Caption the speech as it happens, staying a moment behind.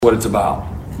what it's about.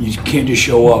 You can't just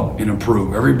show up and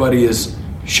improve. Everybody is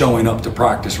showing up to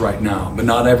practice right now, but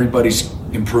not everybody's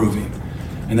improving.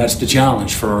 And that's the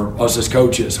challenge for us as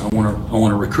coaches. I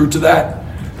want to recruit to that.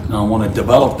 I want to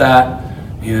develop that.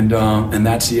 And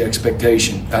that's the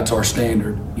expectation. That's our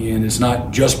standard. And it's not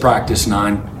just practice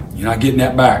 9. You're not getting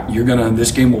that back.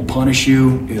 This game will punish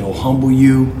you. It'll humble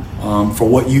you for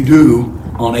what you do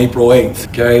on April 8th.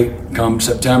 Okay, come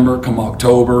September, come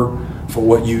October, for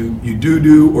what you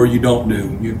do or you don't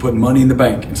do. You're putting money in the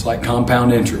bank. It's like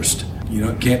compound interest.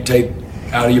 You can't take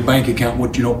out of your bank account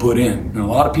what you don't put in. And a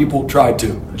lot of people try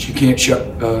to, but you can't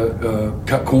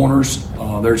cut corners.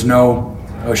 There's no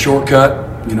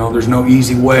shortcut. There's no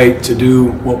easy way to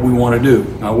do what we want to do.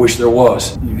 I wish there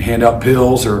was. You hand out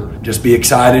pills or just be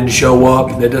excited to show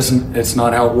up. It's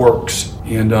not how it works.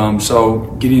 And so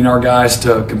getting our guys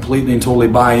to completely and totally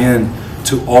buy in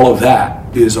to all of that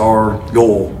is our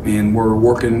goal, and we're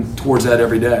working towards that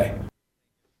every day.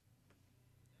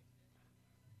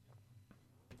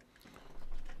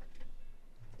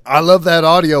 I love that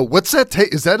audio. What's that?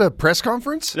 Is that a press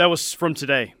conference? That was from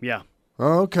today, yeah.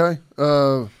 Oh, okay.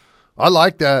 I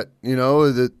like that,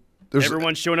 that there's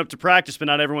everyone's showing up to practice, but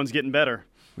not everyone's getting better.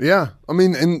 Yeah. I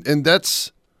mean, and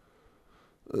that's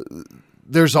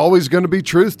there's always going to be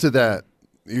truth to that.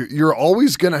 You're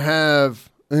always going to have,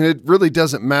 and it really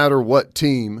doesn't matter what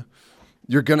team,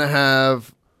 you're going to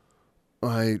have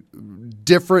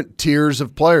different tiers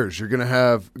of players. You're going to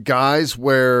have guys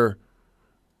where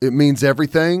it means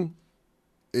everything.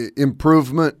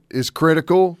 Improvement is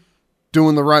critical.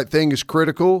 Doing the right thing is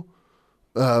critical.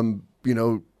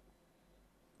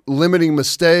 Limiting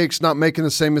mistakes, not making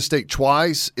the same mistake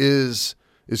twice is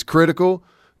critical.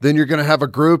 Then you're going to have a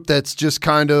group that's just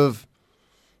kind of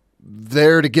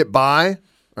there to get by,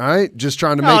 right? Just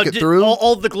trying to make it through.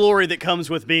 All the glory that comes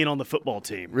with being on the football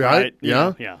team, right?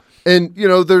 Yeah. Yeah. And,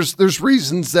 there's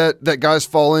reasons that guys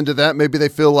fall into that. Maybe they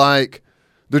feel like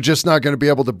they're just not going to be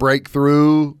able to break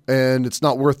through and it's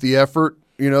not worth the effort,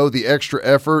 the extra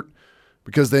effort,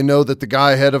 because they know that the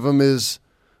guy ahead of them is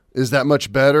that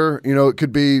much better. It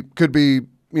could be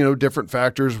different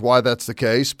factors why that's the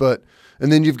case.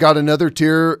 And then you've got another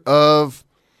tier of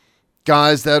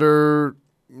guys that are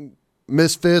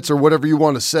misfits or whatever you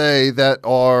want to say that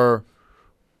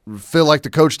feel like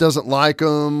the coach doesn't like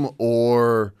them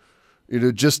or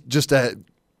just a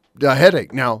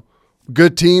headache. Now,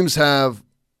 good teams have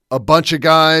a bunch of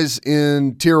guys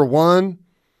in tier 1,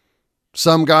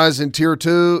 some guys in tier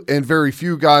 2, and very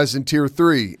few guys in tier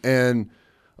 3. And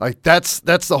that's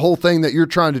the whole thing that you're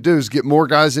trying to do is get more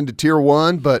guys into tier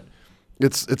 1, but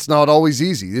it's not always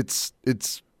easy. It's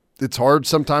hard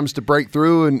sometimes to break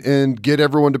through and get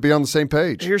everyone to be on the same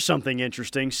page. Here's something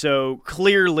interesting. So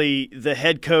clearly the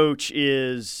head coach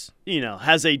has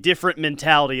a different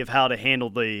mentality of how to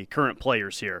handle the current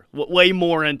players here. Way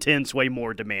more intense, way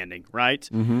more demanding, right?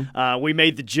 Mm-hmm. We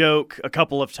made the joke a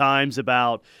couple of times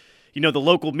about, the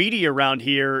local media around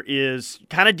here is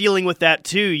kind of dealing with that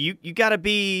too. You got to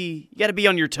be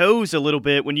on your toes a little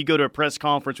bit when you go to a press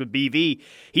conference with BV.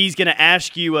 He's going to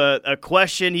ask you a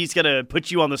question. He's going to put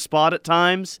you on the spot at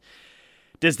times.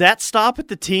 Does that stop at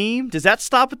the team? Does that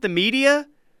stop at the media?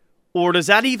 Or does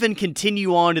that even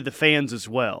continue on to the fans as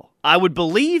well? I would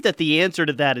believe that the answer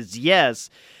to that is yes,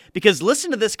 because listen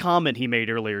to this comment he made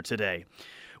earlier today.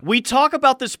 We talk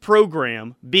about this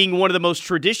program being one of the most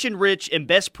tradition-rich and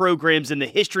best programs in the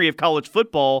history of college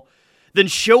football, then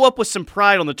show up with some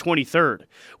pride on the 23rd.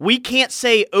 We can't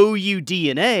say OU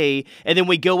DNA, and then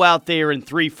we go out there and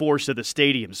 3/4 of the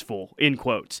stadium's full, in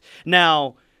quotes.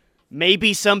 Now,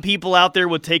 maybe some people out there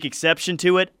would take exception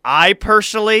to it. I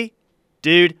personally,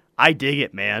 I dig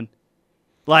it, man.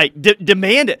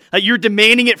 Demand it. You're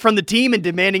demanding it from the team and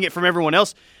demanding it from everyone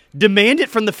else. Demand it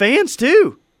from the fans,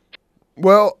 too.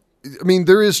 Well, I mean,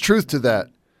 there is truth to that.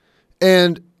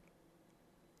 And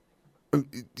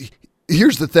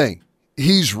here's the thing.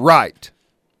 He's right.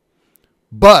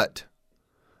 But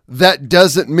that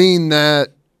doesn't mean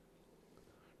that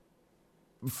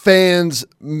fans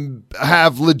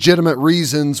have legitimate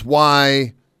reasons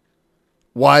why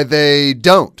they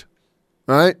don't,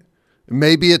 right?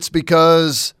 Maybe it's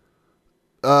because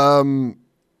the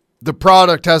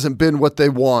product hasn't been what they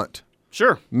want.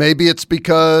 Sure. Maybe it's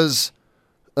because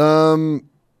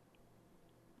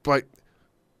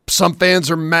some fans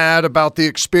are mad about the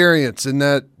experience and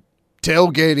that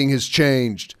tailgating has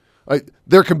changed.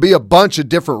 There can be a bunch of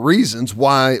different reasons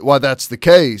why that's the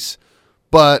case,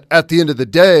 but at the end of the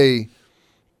day,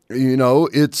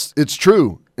 it's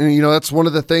true. And that's one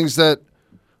of the things that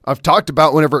I've talked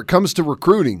about whenever it comes to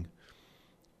recruiting.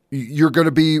 you're going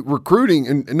to be recruiting,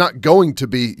 and not going to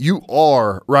be, you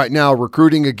are right now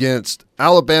recruiting against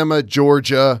Alabama,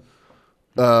 Georgia,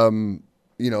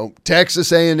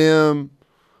 Texas A&M,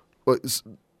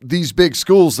 these big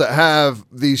schools that have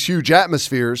these huge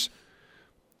atmospheres.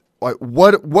 Like,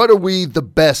 what are we the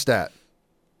best at?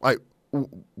 Like,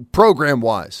 program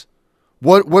wise,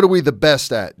 what are we the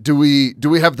best at? Do we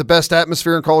have the best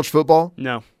atmosphere in college football?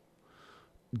 No.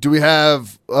 Do we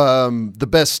have the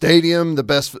best stadium? The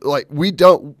best, like, we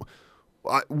don't.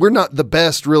 We're not the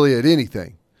best really at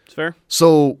anything. It's fair.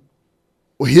 So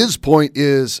his point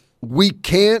is we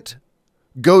can't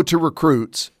go to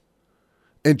recruits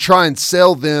and try and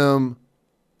sell them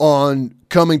on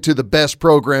coming to the best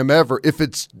program ever if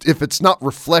it's not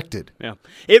reflected. Yeah,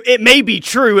 it may be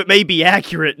true, it may be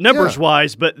accurate numbers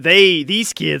wise, but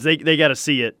these kids they got to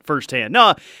see it firsthand.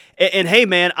 No, and hey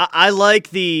man, I like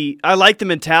the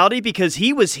mentality because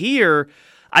he was here.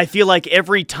 I feel like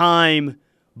every time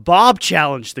Bob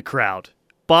challenged the crowd.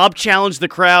 Bob challenged the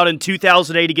crowd in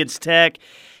 2008 against Tech.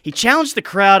 He challenged the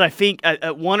crowd, I think,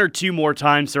 at one or two more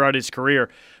times throughout his career.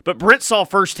 But Brent saw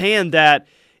firsthand that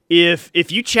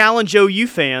if you challenge OU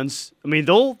fans, I mean,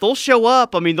 they'll show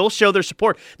up. I mean, they'll show their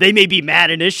support. They may be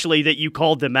mad initially that you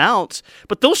called them out,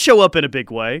 but they'll show up in a big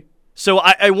way. So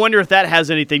I wonder if that has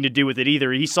anything to do with it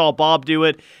either. He saw Bob do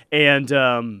it, and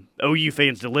OU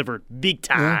fans delivered big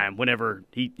time whenever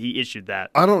he issued that.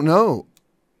 I don't know.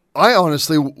 I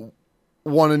honestly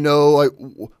want to know, like,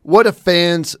 what do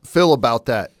fans feel about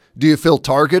that? Do you feel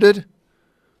targeted?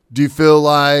 Do you feel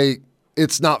like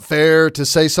it's not fair to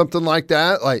say something like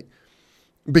that? Like,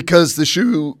 because the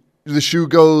shoe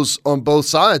goes on both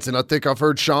sides. And I think I've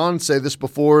heard Sean say this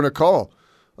before in a call.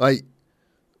 Like,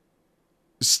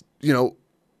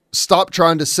 stop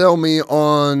trying to sell me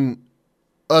on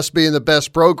us being the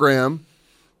best program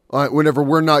whenever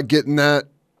we're not getting that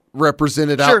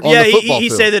represented out on the football field. He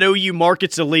said that OU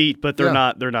markets elite, but they're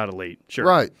not elite. Sure.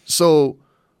 Right. So,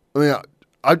 I mean,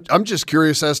 I'm just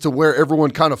curious as to where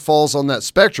everyone kind of falls on that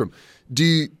spectrum.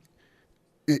 And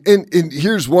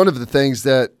here's one of the things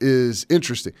that is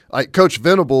interesting. Like, Coach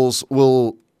Venables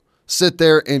will sit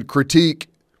there and critique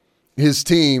his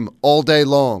team all day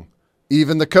long,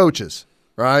 even the coaches,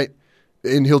 right?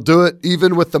 And he'll do it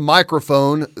even with the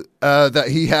microphone that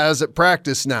he has at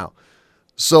practice now.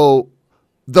 So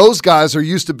those guys are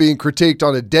used to being critiqued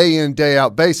on a day-in,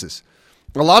 day-out basis.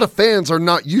 A lot of fans are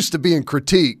not used to being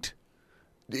critiqued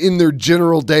in their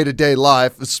general day-to-day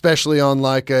life, especially on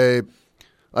I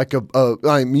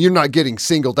mean, you're not getting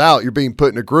singled out, you're being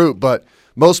put in a group, but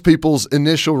most people's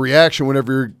initial reaction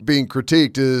whenever you're being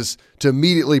critiqued is to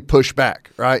immediately push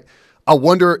back, right? I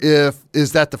wonder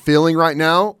is that the feeling right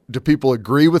now? Do people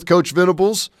agree with Coach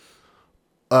Venables?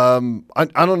 I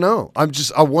don't know. I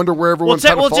wonder where everyone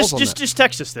kind of falls on that. Just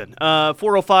text us then.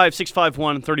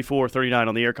 405-651-3439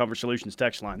 on the Air Comfort Solutions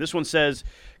text line. This one says,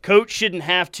 Coach shouldn't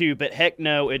have to, but heck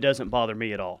no, it doesn't bother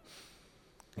me at all.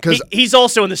 He's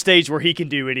also in the stage where he can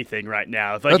do anything right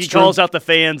now. If he calls out the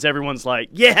fans, everyone's like,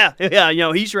 yeah,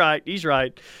 he's right.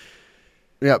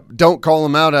 Yeah, don't call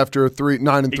him out after a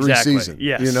 9-3 season.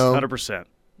 Yes, 100%.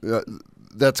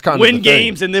 That's kind of win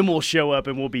games, and then we'll show up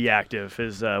and we'll be active,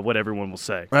 is what everyone will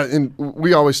say. Right, and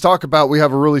we always talk about we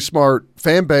have a really smart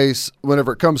fan base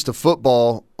whenever it comes to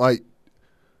football. Like,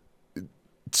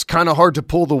 it's kind of hard to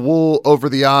pull the wool over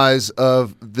the eyes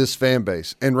of this fan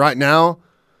base. And right now,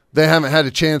 they haven't had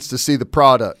a chance to see the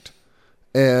product.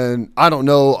 And I don't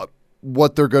know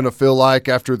what they're going to feel like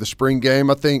after the spring game.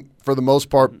 I think for the most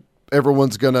part,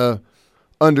 everyone's going to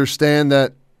understand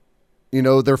that,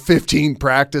 they're 15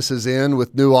 practices in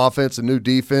with new offense and new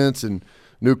defense and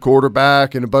new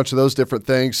quarterback and a bunch of those different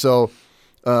things. So,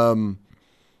 I don't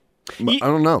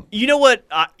know. You know what?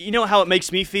 You know how it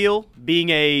makes me feel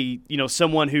being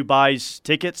someone who buys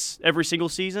tickets every single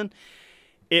season?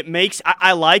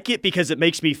 I like it because it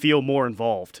makes me feel more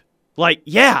involved.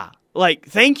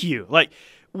 Thank you.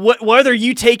 Whether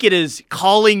you take it as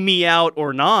calling me out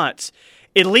or not,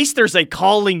 at least there's a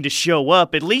calling to show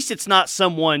up. At least it's not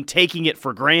someone taking it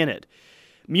for granted.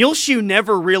 Muleshoe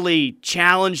never really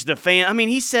challenged the fan. I mean,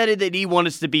 he said it that he wanted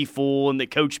us to be full and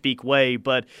that coach speak way,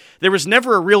 but there was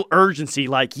never a real urgency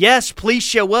like, yes, please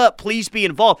show up, please be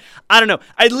involved. I don't know.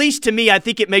 At least to me, I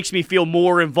think it makes me feel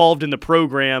more involved in the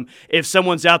program if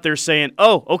someone's out there saying,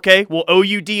 oh, okay, well,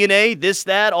 OU DNA, this,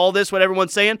 that, all this, what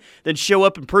everyone's saying, then show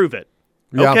up and prove it.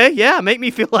 Yeah. Okay, yeah, make me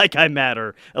feel like I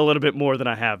matter a little bit more than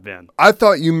I have been. I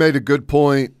thought you made a good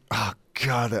point. Oh,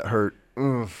 God, that hurt.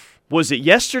 Ugh. Was it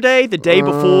yesterday, the day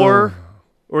before,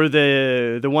 or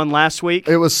the one last week?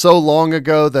 It was so long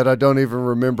ago that I don't even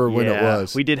remember when it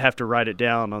was. We did have to write it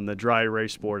down on the dry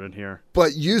erase board in here.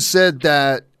 But you said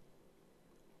that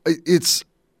it's,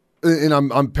 and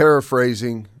I'm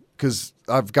paraphrasing because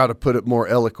I've got to put it more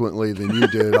eloquently than you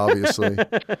did, obviously.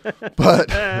 But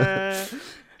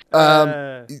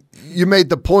you made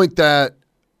the point that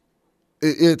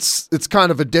it's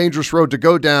kind of a dangerous road to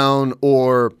go down,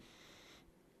 or,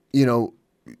 you know,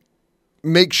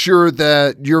 make sure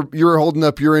that you're holding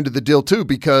up your end of the deal too,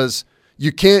 because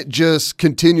you can't just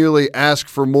continually ask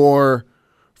for more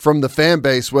from the fan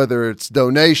base, whether it's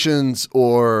donations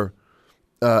or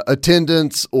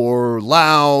attendance or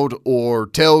loud or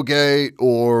tailgate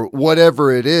or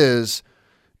whatever it is,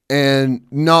 and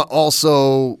not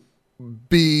also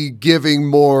be giving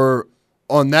more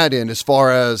on that end as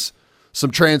far as some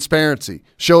transparency.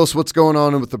 Show us what's going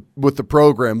on with the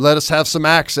program. Let us have some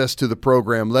access to the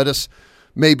program. Let us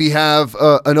maybe have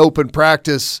an open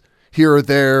practice here or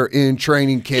there in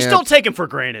training camp. Just don't take them for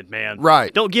granted, man.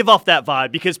 Right. Don't give off that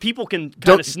vibe, because people can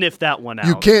kind of sniff that one out.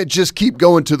 You can't just keep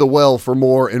going to the well for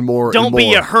more and more Don't and more.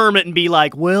 be a hermit and be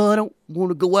like, well, I don't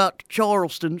want to go out to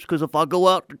Charleston's, because if I go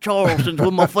out to Charleston's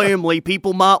with my family,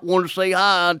 people might want to say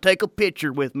hi and take a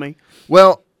picture with me.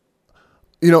 Well,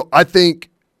 you know, I think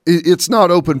it's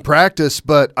not open practice,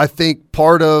 but I think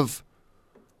part of,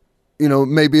 you know,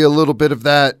 maybe a little bit of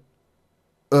that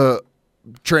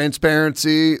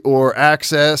transparency or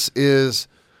access is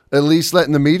at least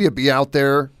letting the media be out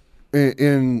there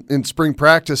in spring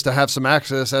practice to have some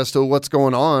access as to what's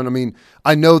going on. I mean,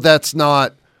 I know that's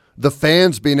not the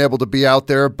fans being able to be out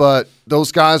there, but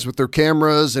those guys with their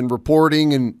cameras and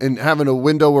reporting and having a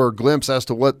window or a glimpse as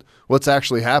to what's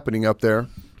actually happening up there.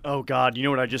 Oh, God, you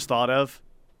know what I just thought of?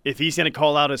 If he's going to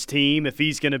call out his team, if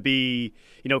he's going to be,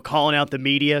 you know, calling out the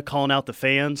media, calling out the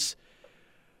fans,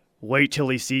 wait till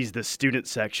he sees the student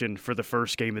section for the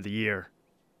first game of the year.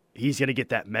 He's going to get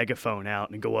that megaphone out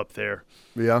and go up there.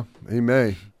 Yeah, he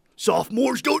may.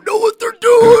 Sophomores don't know what they're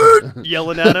doing!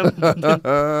 Yelling at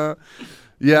him.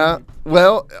 Yeah,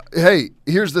 well, hey,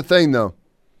 here's the thing, though.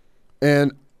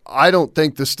 And I don't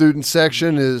think the student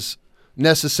section is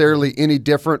necessarily any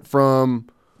different from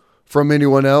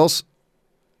anyone else.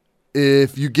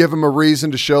 If you give them a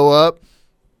reason to show up,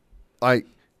 like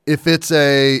if it's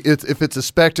a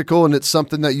spectacle and it's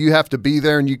something that you have to be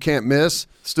there and you can't miss,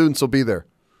 students will be there,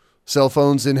 cell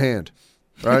phones in hand,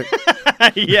 right?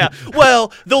 Yeah.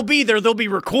 Well, they'll be there. They'll be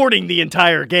recording the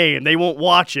entire game. They won't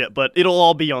watch it, but it'll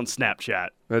all be on Snapchat.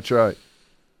 That's right.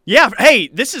 Yeah. Hey,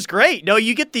 this is great. No,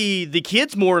 you get the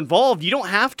kids more involved. You don't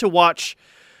have to watch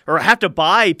or have to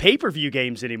buy pay-per-view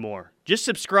games anymore. Just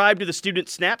subscribe to the student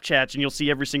Snapchats and you'll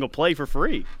see every single play for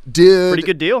free. Pretty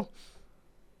good deal.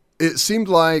 It seemed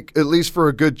like, at least for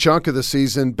a good chunk of the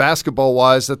season,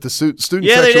 basketball-wise, that the student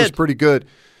section was pretty good.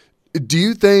 Do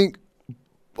you think,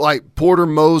 like, Porter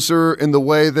Moser and the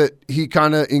way that he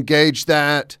kind of engaged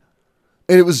that,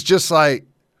 and it was just like,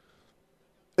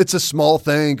 it's a small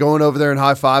thing, going over there and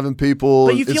high-fiving people.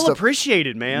 But you feel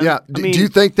appreciated, man. Yeah. Do you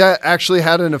think that actually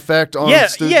had an effect on the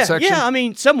student section? Yeah, I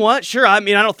mean, somewhat, sure. I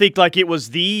mean, I don't think, like, it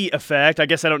was the effect. I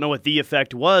guess I don't know what the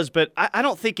effect was, but I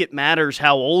don't think it matters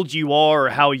how old you are or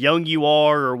how young you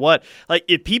are or what. Like,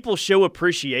 if people show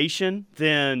appreciation,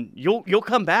 then you'll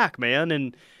come back, man.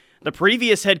 And the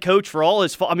previous head coach, for all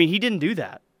his fault, I mean, he didn't do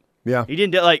that. Yeah. He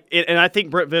didn't do, like, and I think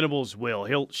Brent Venables will.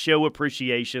 He'll show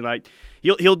appreciation. Like,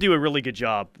 he'll do a really good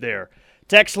job there.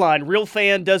 Text line, real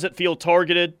fan doesn't feel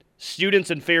targeted.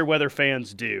 Students and fair weather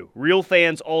fans do. Real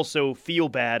fans also feel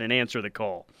bad and answer the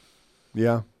call.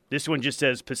 Yeah. This one just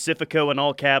says Pacifico in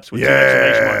all caps with two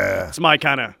exclamation marks. It's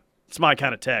my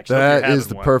kind of text. That is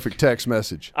the perfect text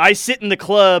message. I sit in the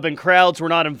club and crowds were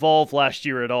not involved last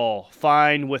year at all.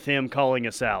 Fine with him calling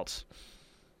us out.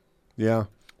 Yeah.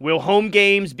 Will home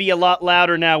games be a lot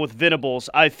louder now with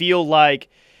Venables? I feel like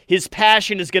his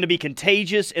passion is going to be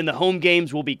contagious and the home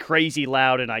games will be crazy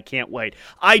loud, and I can't wait.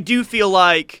 I do feel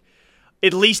like,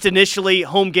 at least initially,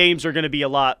 home games are going to be a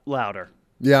lot louder.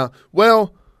 Yeah.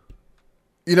 Well,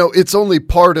 you know, it's only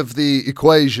part of the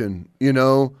equation, you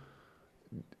know.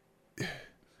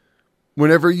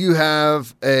 Whenever you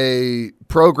have a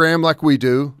program like we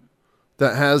do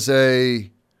that has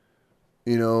a,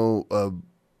 you know,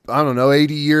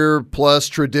 80-year plus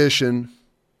tradition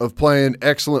of playing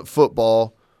excellent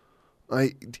football,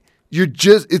 I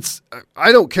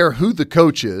don't care who the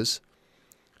coach is.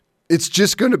 It's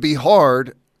just going to be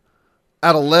hard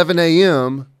at 11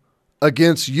 a.m.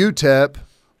 against UTEP.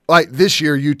 Like this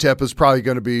year, UTEP is probably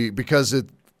going to be, because it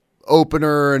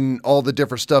opener and all the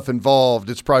different stuff involved,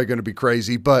 it's probably going to be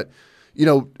crazy. But, you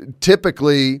know,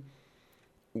 typically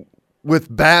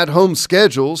with bad home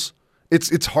schedules,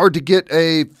 it's hard to get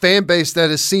a fan base that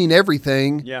has seen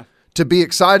everything to be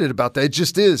excited about that. It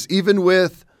just is. Even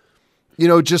with,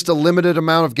 just a limited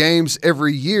amount of games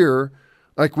every year.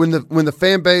 Like when the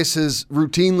fan base has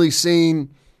routinely seen,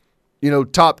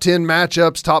 top 10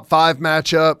 matchups, top 5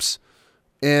 matchups,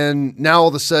 and now all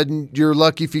of a sudden you're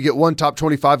lucky if you get one top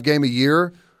 25 game a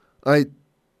year.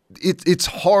 It's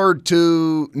hard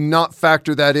to not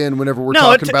factor that in whenever we're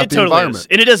talking about the environment. Is.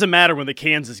 And it doesn't matter when the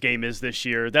Kansas game is this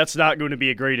year. That's not going to be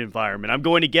a great environment. I'm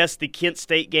going to guess the Kent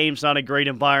State game's not a great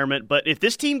environment. But if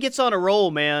this team gets on a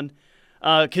roll, man,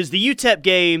 because the UTEP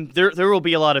game, there will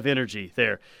be a lot of energy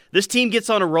there. This team gets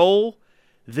on a roll,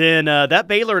 then that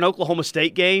Baylor and Oklahoma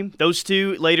State game, those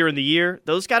two later in the year,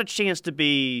 those got a chance to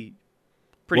be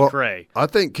pretty cray. I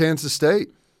think Kansas State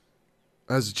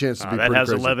has a chance to be pretty crazy. That has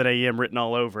 11 a.m. written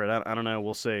all over it. I don't know.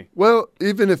 We'll see. Well,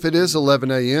 even if it is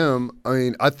 11 a.m.,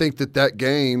 I think that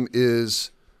game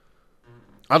is –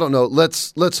 I don't know.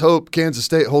 Let's hope Kansas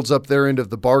State holds up their end of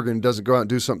the bargain and doesn't go out and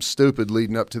do something stupid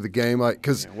leading up to the game.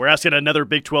 We're asking another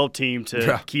Big 12 team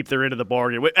to keep their end of the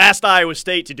bargain. We asked Iowa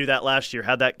State to do that last year.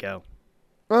 How'd that go?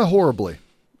 Horribly.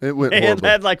 It went horribly. They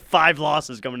had 5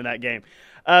 losses going into that game.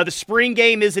 The spring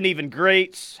game isn't even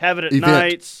great. Have it at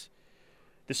night.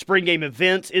 The spring game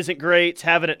event isn't great.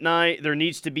 Have it at night. There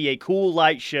needs to be a cool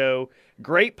light show,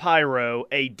 great pyro,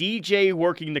 a DJ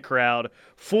working the crowd,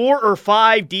 4 or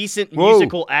 5 decent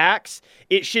musical acts.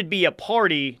 It should be a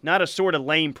party, not a sort of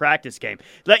lame practice game.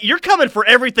 You're coming for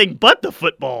everything but the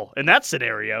football in that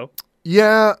scenario.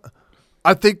 Yeah,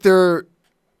 I think there's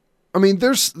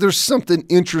something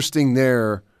interesting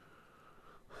there.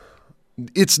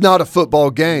 It's not a football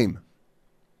game.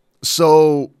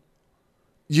 So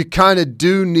you kind of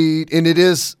do need, and it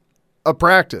is a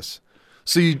practice.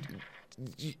 So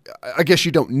I guess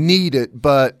you don't need it,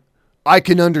 but I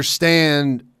can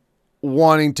understand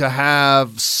wanting to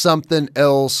have something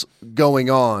else going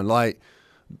on. Like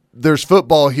there's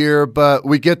football here, but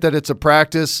we get that it's a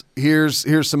practice.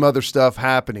 Here's some other stuff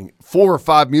happening. 4 or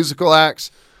 5 musical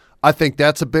acts. I think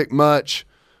that's a bit much.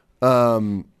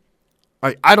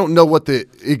 I don't know what the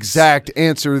exact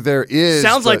answer there is.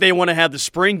 Sounds like they want to have the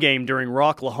spring game during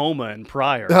Rocklahoma and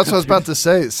Pryor. That's what I was about to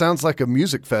say. It sounds like a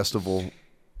music festival.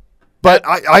 But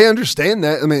I understand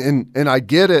that. And I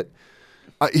get it.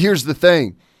 Here's the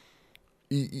thing.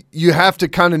 You have to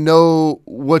kind of know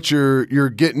what you're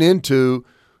getting into.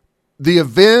 The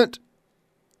event,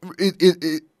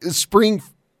 spring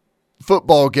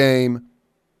football game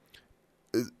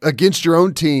against your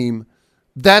own team,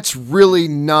 that's really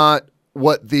not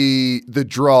what the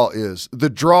draw is. The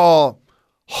draw,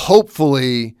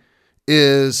 hopefully,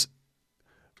 is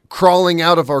crawling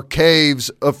out of our caves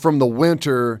from the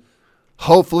winter,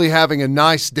 hopefully having a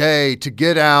nice day to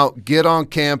get out, get on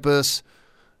campus,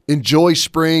 enjoy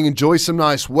spring, enjoy some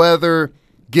nice weather,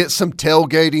 get some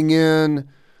tailgating in,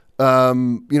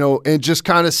 and just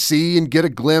kind of see and get a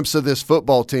glimpse of this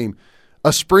football team.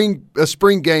 A spring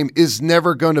game is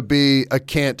never going to be a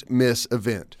can't-miss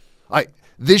event.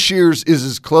 This year's is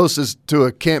as close as to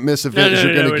a can't-miss event as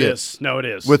you're going to get. It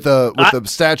is. With the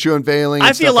statue unveiling.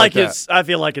 I feel like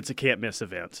it's a can't-miss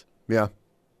event. Yeah.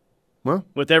 Well,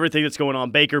 with everything that's going on,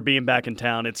 Baker being back in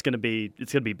town, it's going to be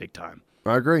big time.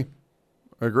 I agree.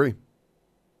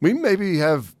 We maybe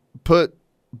have put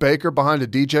Baker behind a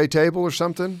DJ table or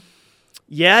something.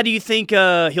 Yeah. Do you think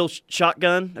he'll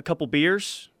shotgun a couple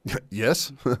beers?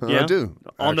 Yes, yeah? I do.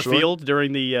 On the field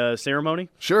during the ceremony?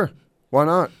 Sure. Why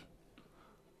not?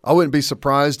 I wouldn't be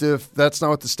surprised if that's not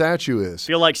what the statue is. I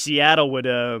feel like Seattle would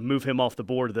move him off the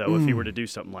board, though, if he were to do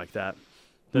something like that.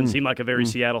 Doesn't seem like a very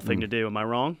Seattle thing to do. Am I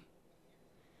wrong?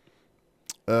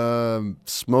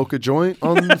 Smoke a joint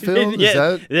on the field?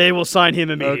 Yeah, they will sign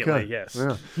him immediately, okay. Yes.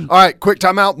 Yeah. All right, quick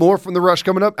timeout. More from The Rush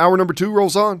coming up. Hour number 2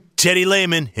 rolls on. Teddy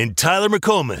Lehman and Tyler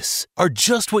McComas are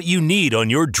just what you need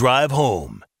on your drive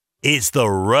home. It's The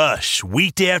Rush,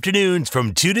 weekday afternoons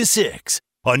from 2 to 6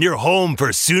 on your home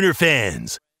for Sooner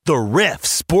fans, the Ref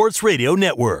Sports Radio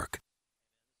Network.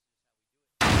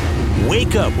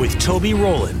 Wake up with Toby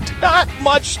Rowland. Not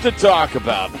much to talk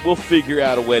about. We'll figure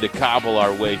out a way to cobble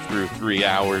our way through 3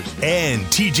 hours. And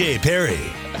TJ Perry.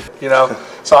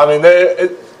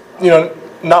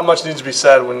 Not much needs to be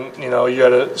said when, you're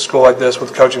at a school like this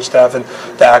with coaching staff and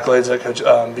the accolades that Coach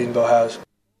Beatonville has.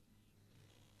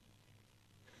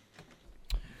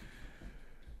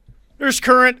 There's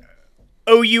current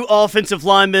OU offensive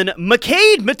lineman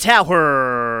McCade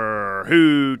Mettauer,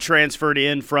 who transferred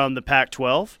in from the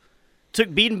Pac-12. Took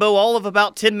Beatonville all of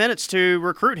about 10 minutes to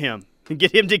recruit him and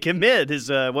get him to commit, is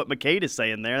what McCade is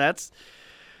saying there. That's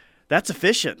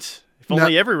efficient. If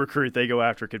only every recruit they go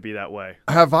after could be that way.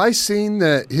 Have I seen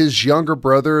that his younger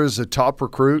brother is a top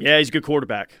recruit? Yeah, he's a good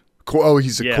quarterback.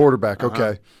 He's a quarterback.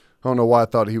 Okay. I don't know why I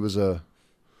thought he was a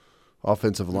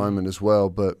offensive lineman as well.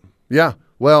 But, yeah,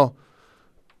 well,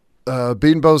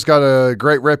 Bedenbaugh's got a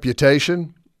great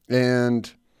reputation,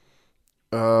 and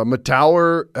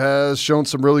Mettauer has shown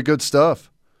some really good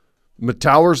stuff.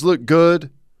 Mettauer's looked good.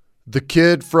 The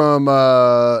kid from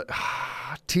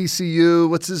TCU,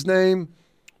 what's his name?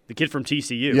 The kid from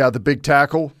TCU. Yeah, the big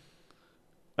tackle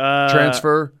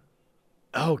transfer.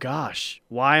 Oh, gosh.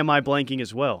 Why am I blanking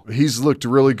as well? He's looked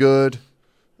really good.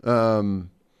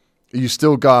 You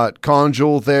still got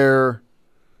Conjul there.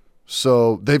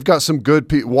 So they've got some good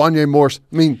people. Wanye Morris.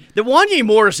 I mean, the Wanye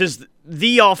Morris is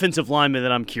the offensive lineman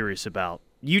that I'm curious about.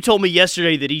 You told me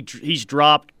yesterday that he's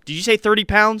dropped, did you say 30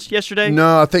 pounds yesterday?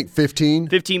 No, I think 15.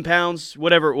 15 pounds,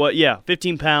 whatever it was. Yeah,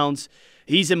 15 pounds.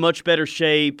 He's in much better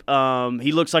shape.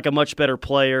 He looks like a much better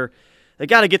player. They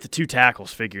got to get the 2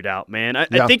 tackles figured out, man. I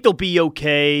think they'll be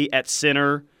okay at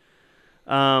center,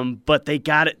 but they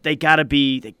got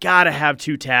to have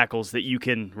 2 tackles that you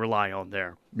can rely on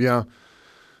there. Yeah.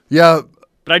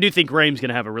 But I do think Raheem's going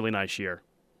to have a really nice year.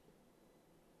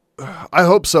 I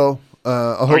hope so.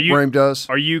 I hope Raheem does.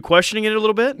 Are you questioning it a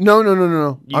little bit? No.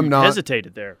 I'm not. You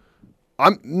hesitated there.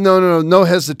 No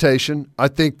hesitation. I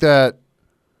think that.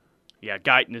 Yeah,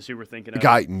 Guyton is who we're thinking of.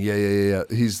 Guyton, yeah.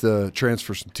 He's the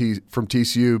transfer from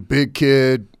TCU. Big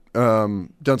kid,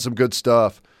 done some good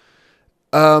stuff.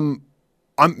 I'm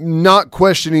not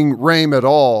questioning Raheem at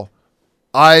all.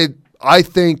 I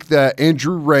think that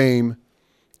Andrew Raheem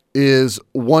is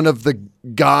one of the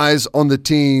guys on the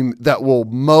team that will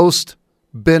most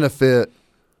benefit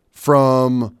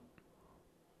from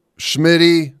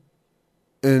Schmitty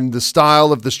and the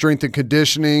style of the strength and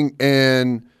conditioning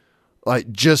and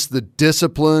like just the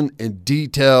discipline and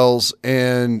details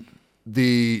and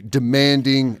the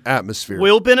demanding atmosphere.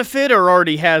 Will benefit or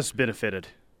already has benefited?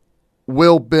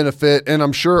 Will benefit, and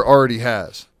I'm sure already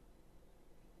has.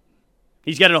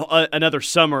 He's got another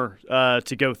summer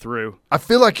to go through. I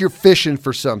feel like you're fishing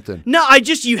for something. No,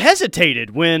 you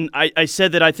hesitated when I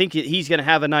said that I think he's going to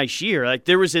have a nice year. Like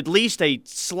there was at least a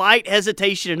slight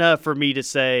hesitation enough for me to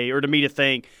say or to me to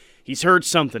think he's heard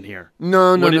something here.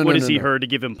 No. What has he heard to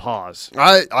give him pause?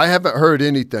 I haven't heard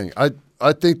anything.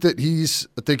 I think that he's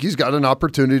got an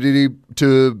opportunity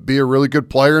to be a really good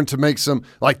player and to make some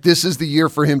like this is the year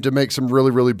for him to make some really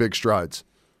really big strides.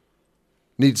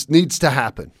 Needs to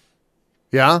happen.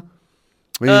 Yeah?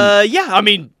 I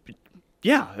mean,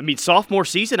 sophomore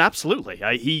season, absolutely.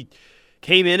 He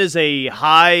came in as a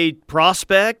high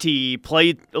prospect. He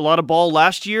played a lot of ball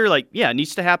last year. Like, yeah, it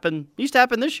needs to happen. Needs to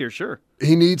happen this year, sure.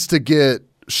 He needs to get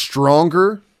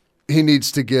stronger. He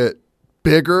needs to get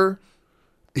bigger.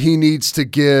 He needs to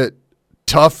get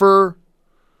tougher.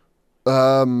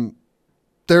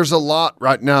 There's a lot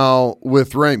right now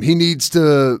with Raheem. He needs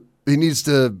to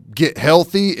get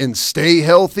healthy and stay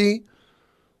healthy.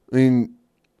 I mean,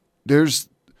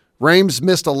 Raheem's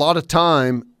missed a lot of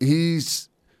time.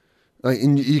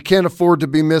 And you can't afford to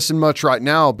be missing much right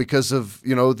now because of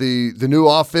the new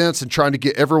offense and trying to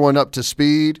get everyone up to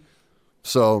speed.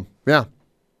 So yeah,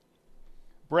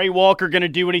 Bray Walker going to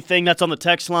do anything? That's on the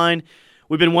text line.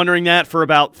 We've been wondering that for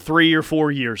about 3 or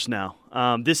 4 years now.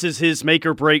 This is his make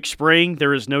or break spring.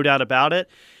 There is no doubt about it.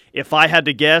 If I had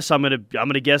to guess, I'm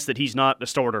gonna guess that he's not a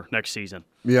starter next season.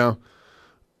 Yeah.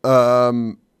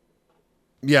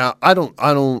 Yeah, I don't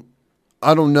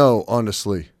know,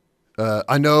 honestly.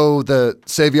 I know that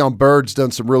Savion Byrd's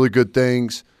done some really good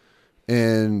things,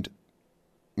 and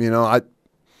I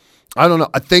don't know.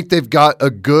 I think they've got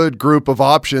a good group of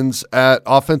options at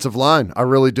offensive line. I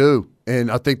really do,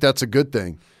 and I think that's a good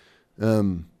thing.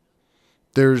 I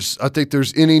think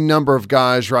there's any number of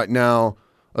guys right now.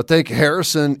 I think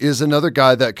Harrison is another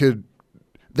guy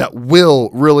that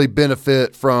will really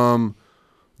benefit from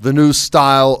the new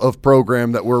style of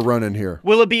program that we're running here.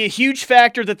 Will it be a huge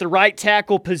factor that the right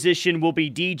tackle position will be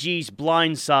DG's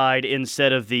blind side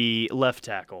instead of the left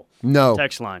tackle? No.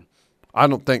 Text line. I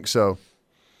don't think so.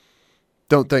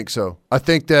 Don't think so. I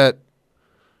think that,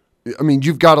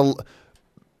 you've got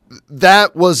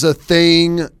that was a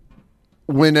thing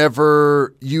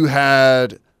whenever you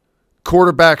had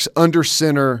quarterbacks under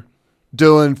center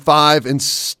doing 5 and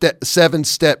 7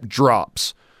 step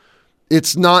drops.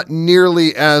 It's not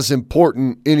nearly as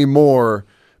important anymore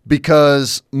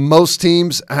because most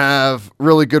teams have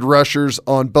really good rushers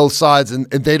on both sides, and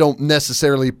they don't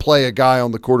necessarily play a guy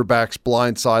on the quarterback's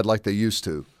blind side like they used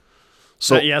to.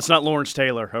 So it's not Lawrence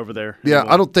Taylor over there. Yeah,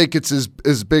 anymore. I don't think it's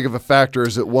as big of a factor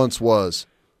as it once was.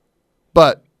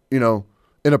 But, in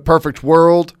a perfect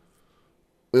world,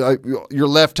 your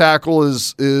left tackle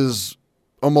is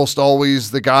almost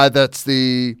always the guy that's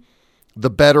the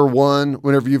better one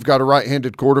whenever you've got a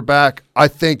right-handed quarterback. I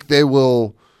think they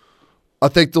will I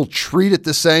think they'll treat it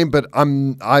the same, but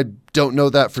I don't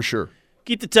know that for sure.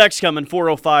 Keep the text coming,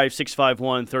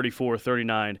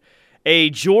 405-651-3439. A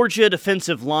Georgia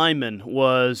defensive lineman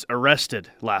was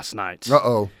arrested last night.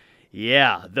 Uh-oh.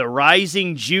 Yeah, the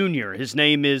rising junior. His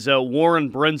name is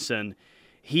Warren Brinson.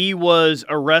 He was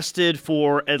arrested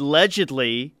for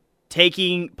allegedly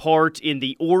taking part in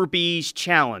the Orbeez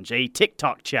Challenge, a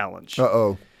TikTok challenge.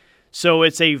 Uh-oh. So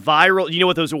it's a viral – you know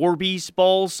what those Orbeez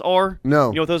balls are? No.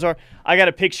 You know what those are? I got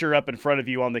a picture up in front of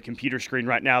you on the computer screen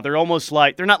right now. They're almost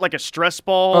like – they're not like a stress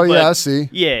ball. Oh, but yeah, I see.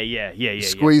 Yeah.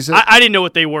 Squeeze it. I didn't know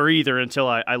what they were either until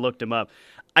I looked them up.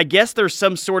 I guess there's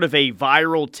some sort of a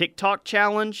viral TikTok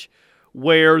challenge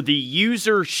where the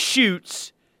user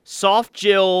shoots soft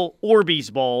gel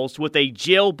Orbeez balls with a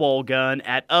gel ball gun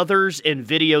at others and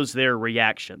videos their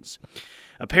reactions.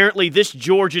 Apparently, this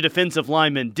Georgia defensive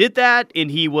lineman did that, and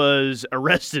he was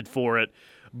arrested for it.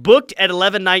 Booked at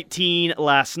 11:19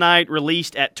 last night,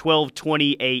 released at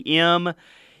 12:20 a.m.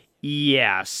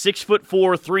 Yeah,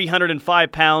 6'4",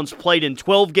 305 pounds, played in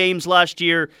 12 games last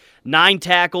year, 9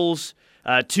 tackles,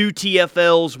 2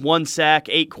 TFLs, 1 sack,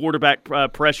 8 quarterback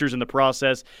pressures in the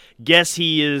process. Guess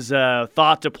he is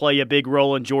thought to play a big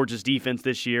role in Georgia's defense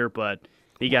this year, but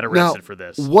he got arrested for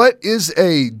this. What is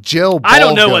a gel ball I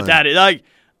don't know gun? what that is.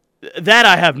 That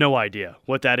I have no idea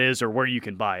what that is or where you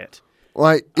can buy it.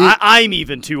 Like I'm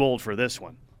even too old for this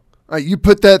one. you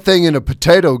put that thing in a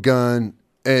potato gun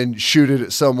and shoot it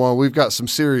at someone, we've got some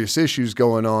serious issues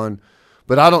going on.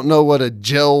 But I don't know what a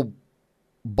gel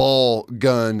ball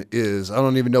gun is. I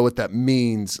don't even know what that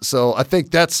means. So I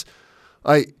think that's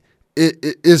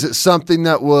is it something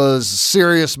that was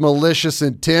serious malicious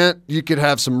intent? You could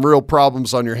have some real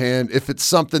problems on your hand. If it's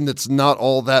something that's not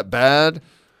all that bad,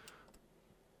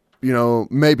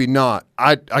 maybe not.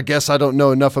 I guess I don't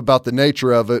know enough about the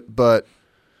nature of it, but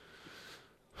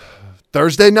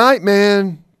Thursday night,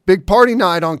 man, big party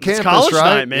night on campus, it's college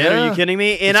right? night, man. Yeah. Are you kidding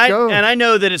me? And I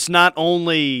know that it's not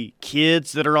only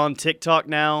kids that are on TikTok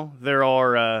now. There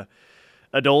are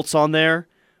adults on there,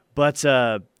 but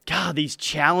God, these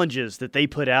challenges that they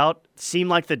put out seem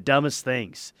like the dumbest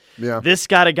things. Yeah. This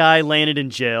got a guy landed in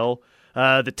jail.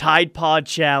 The Tide Pod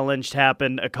Challenge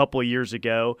happened a couple of years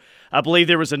ago. I believe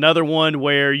there was another one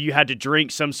where you had to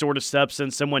drink some sort of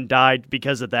substance. Someone died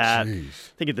because of that. Jeez.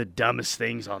 Think of the dumbest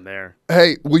things on there.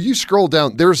 Hey, will you scroll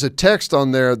down? There's a text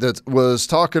on there that was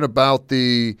talking about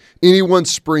the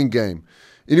anyone's spring game.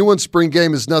 Anyone's spring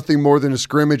game is nothing more than a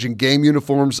scrimmage in game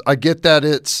uniforms. I get that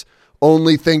it's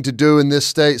only thing to do in this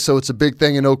state, so it's a big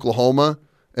thing in Oklahoma.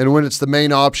 And when it's the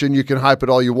main option, you can hype it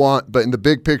all you want. But in the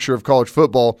big picture of college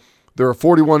football, there are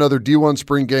 41 other D1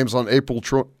 spring games on April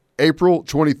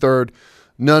 23rd.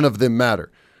 None of them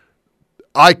matter.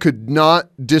 I could not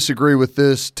disagree with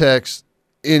this text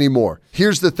anymore.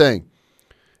 Here's the thing.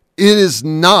 It is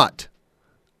not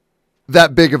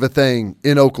that big of a thing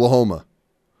in Oklahoma.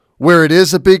 Where it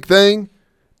is a big thing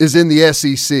is in the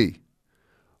SEC.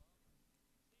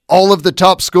 All of the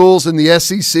top schools in the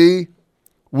SEC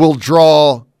will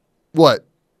draw,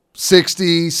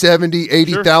 60, 70,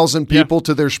 80,000 people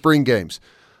to their spring games.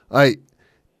 I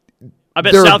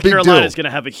bet South Carolina is going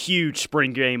to have a huge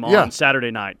spring game on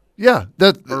Saturday night. Yeah,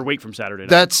 or a week from Saturday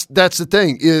night. That's the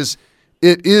thing is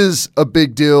it is a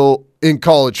big deal in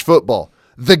college football.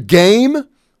 The game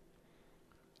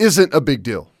isn't a big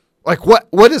deal. Like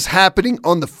what is happening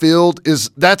on the field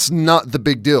that's not the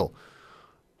big deal.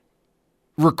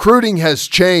 Recruiting has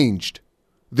changed.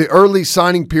 The early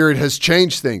signing period has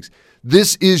changed things.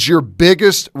 This is your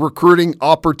biggest recruiting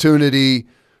opportunity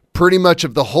pretty much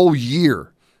of the whole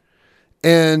year.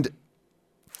 And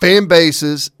fan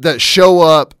bases that show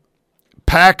up,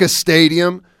 pack a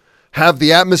stadium, have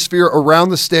the atmosphere around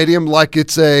the stadium like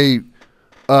it's a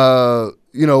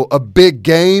big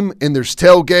game and there's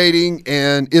tailgating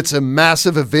and it's a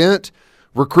massive event.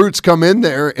 Recruits come in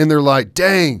there and they're like,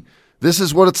 dang, this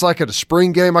is what it's like at a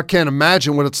spring game. I can't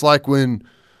imagine what it's like when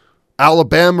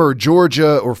Alabama or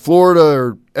Georgia or Florida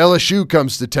or LSU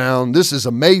comes to town. This is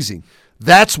amazing.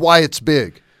 That's why it's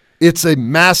big. It's a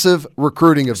massive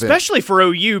recruiting event. Especially for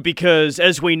OU because,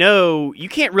 as we know, you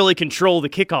can't really control the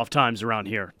kickoff times around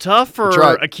here. Tough for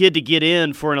a kid to get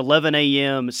in for an 11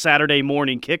 a.m. Saturday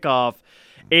morning kickoff.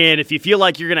 And if you feel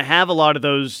like you're going to have a lot of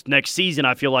those next season,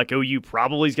 I feel like OU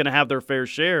probably is going to have their fair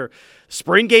share.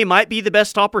 Spring game might be the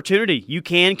best opportunity. You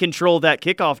can control that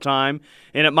kickoff time,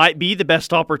 and it might be the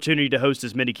best opportunity to host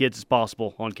as many kids as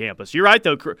possible on campus. You're right,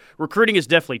 though. Recruiting has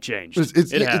definitely changed.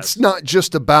 It's not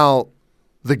just about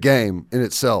the game in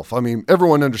itself. I mean,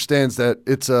 everyone understands that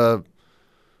it's a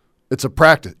It's a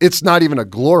practice. It's not even a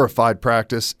glorified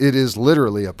practice. It is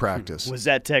literally a practice. Was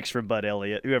that text from Bud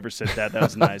Elliott? Whoever said that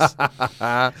was nice.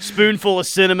 Spoonful of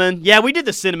cinnamon. Yeah, we did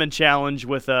the cinnamon challenge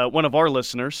with one of our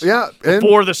listeners. Yeah,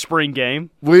 before the spring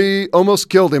game. We almost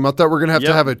killed him. I thought we were going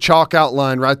to have a chalk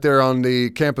outline right there on the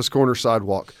campus corner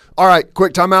sidewalk. All right,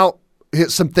 quick timeout.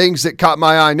 Hit some things that caught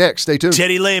my eye next. Stay tuned.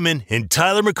 Teddy Lehman and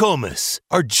Tyler McComas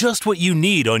are just what you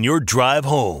need on your drive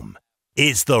home.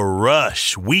 It's The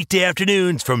Rush, weekday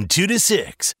afternoons from 2 to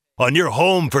 6 on your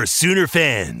home for Sooner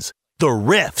fans, the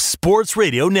Ref Sports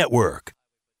Radio Network.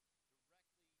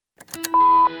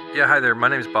 Yeah, hi there. My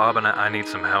name's Bob, and I need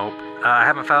some help. I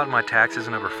haven't filed my taxes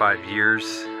in over 5 years.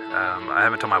 I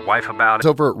haven't told my wife about it. It's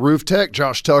over at Roof Tech.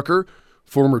 Josh Tucker,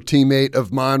 former teammate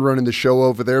of mine running the show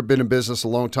over there, been in business a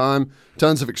long time.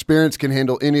 Tons of experience, can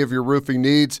handle any of your roofing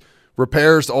needs,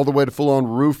 repairs all the way to full-on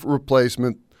roof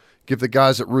replacement. Give the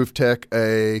guys at Roof Tech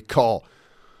a call.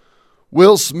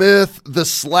 Will Smith, the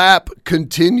slap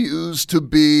continues to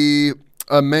be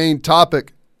a main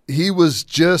topic. He was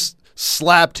just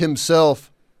slapped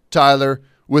himself, Tyler,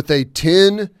 with a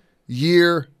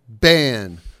 10-year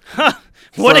ban.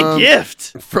 What a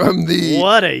gift. From the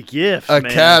what a gift,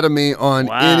 Academy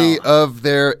on any of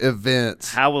their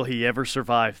events. How will he ever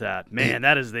survive that? Man,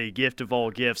 that is the gift of all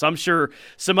gifts. I'm sure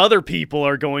some other people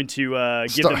are going to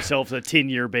give themselves a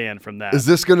 10-year ban from that. Is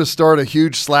this going to start a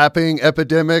huge slapping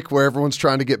epidemic where everyone's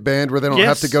trying to get banned, where they don't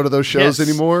have to go to those shows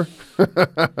anymore?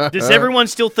 Does everyone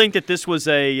still think that this was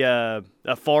a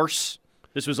farce?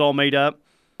 This was all made up?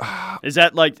 Is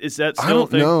that still I don't a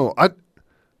thing? know.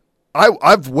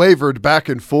 I've wavered back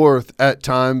and forth at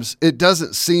times. It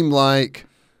doesn't seem like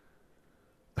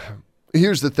 –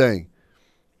 here's the thing.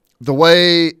 The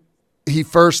way he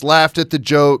first laughed at the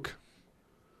joke,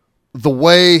 the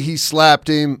way he slapped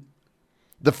him,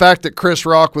 the fact that Chris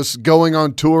Rock was going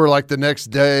on tour like the next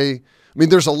day. I mean,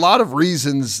 there's a lot of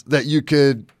reasons that you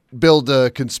could build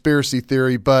a conspiracy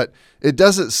theory, but it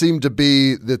doesn't seem to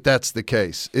be that that's the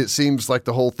case. It seems like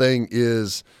the whole thing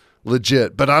is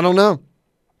legit, but I don't know.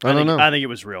 I don't know. I think it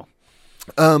was real.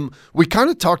 We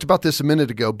kind of talked about this a minute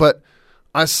ago, but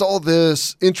I saw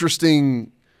this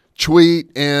interesting tweet,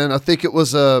 and I think it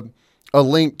was a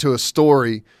link to a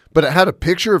story, but it had a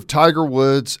picture of Tiger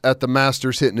Woods at the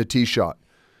Masters hitting a tee shot.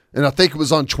 And I think it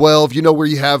was on 12, you know, where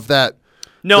you have that.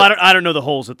 No, I don't know the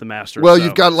holes at the Masters. Well,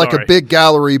 you've got like a big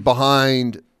gallery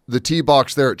behind the tee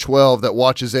box there at 12 that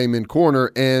watches Amen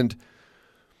Corner, and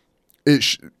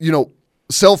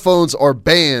cell phones are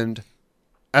banned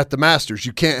at the Masters.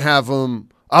 You can't have them.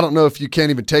 I don't know if you can't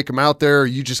even take them out there, or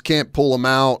you just can't pull them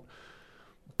out.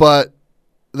 But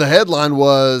the headline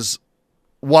was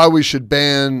why we should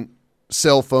ban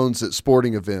cell phones at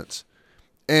sporting events.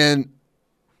 And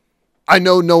I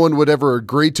know no one would ever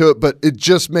agree to it, but it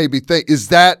just made me think, do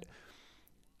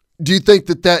you think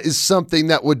that is something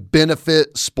that would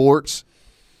benefit sports?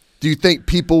 Do you think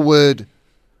people would?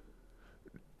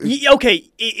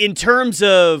 Okay, in terms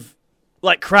of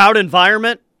like crowd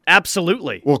environment,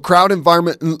 absolutely. Well, crowd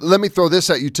environment, let me throw this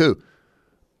at you too.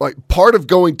 Like, part of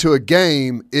going to a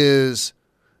game is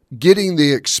getting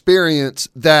the experience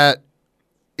that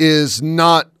is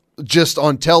not just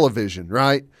on television,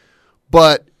 right?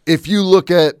 But if you look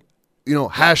at,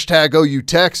 hashtag OU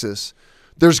Texas,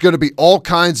 there's going to be all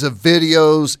kinds of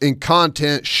videos and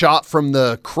content shot from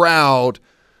the crowd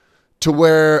to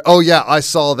where, oh, yeah, I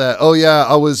saw that. Oh, yeah,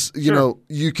 I was,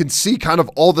 you can see kind of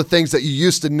all the things that you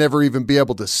used to never even be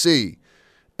able to see.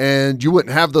 And you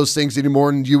wouldn't have those things anymore,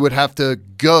 and you would have to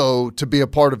go to be a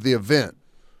part of the event.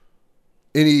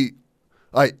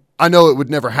 I know it would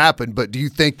never happen, but do you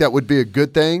think that would be a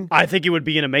good thing? I think it would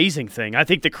be an amazing thing. I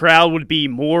think the crowd would be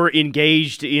more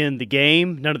engaged in the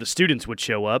game. None of the students would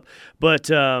show up,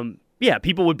 but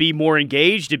people would be more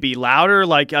engaged. It'd be louder.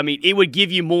 It would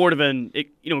give you more of an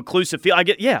inclusive feel.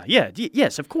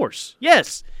 Yes, of course,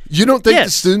 yes. You don't think the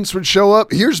students would show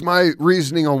up? Here's my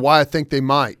reasoning on why I think they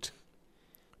might.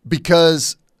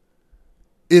 Because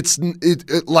it's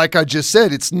like I just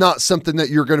said, it's not something that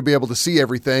you're going to be able to see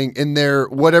everything in there.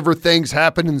 Whatever things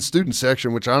happen in the student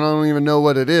section, which I don't even know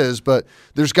what it is, but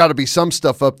there's got to be some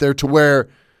stuff up there to where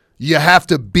you have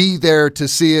to be there to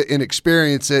see it and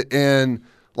experience it, and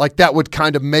like that would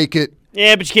kind of make it.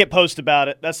 Yeah, but you can't post about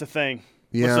it. That's the thing.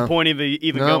 Yeah. What's the point of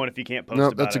even going if you can't post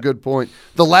about it? That's a good point.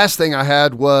 The last thing I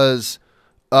had was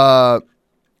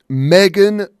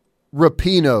Megan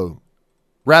Rapinoe.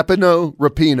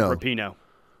 Rapinoe.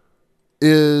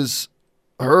 Is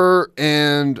her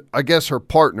and I guess her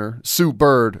partner, Sue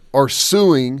Bird, are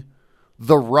suing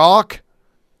The Rock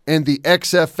and the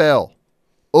XFL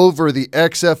over the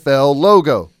XFL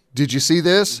logo. Did you see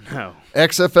this? No.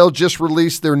 XFL just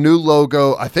released their new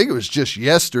logo. I think it was just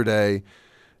yesterday.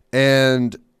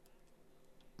 And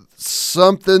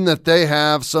something that they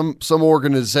have, some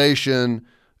organization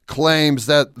claims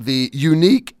that the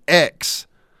unique X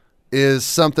is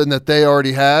something that they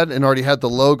already had and already had the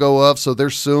logo of, so they're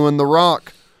suing The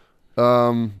Rock.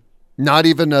 Not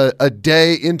even a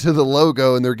day into the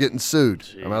logo, and they're getting sued.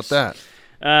 Jeez. How about that?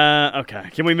 Okay.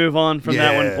 Can we move on from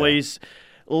that one, please?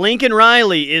 Lincoln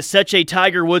Riley is such a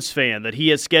Tiger Woods fan that he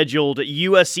has scheduled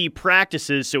USC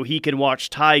practices so he can watch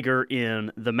Tiger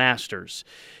in the Masters.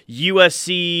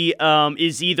 USC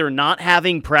is either not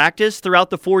having practice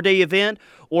throughout the 4-day event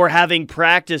or having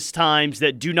practice times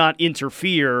that do not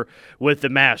interfere with the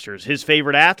Masters. His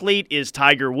favorite athlete is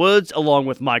Tiger Woods, along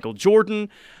with Michael Jordan.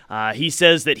 He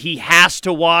says that he has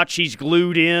to watch, he's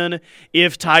glued in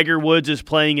if Tiger Woods is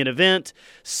playing an event,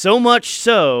 so much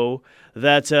so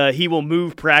that he will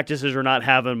move practices or not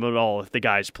have them at all if the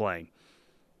guy's playing.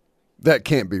 That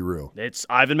can't be real. It's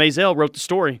Ivan Maisel wrote the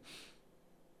story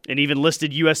and even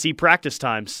listed USC practice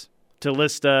times to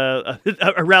list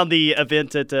around the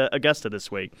event at Augusta this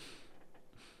week.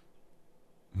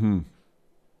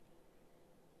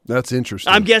 That's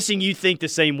interesting. I'm guessing you think the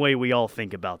same way we all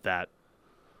think about that.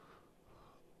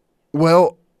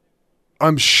 Well,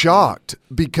 I'm shocked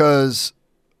because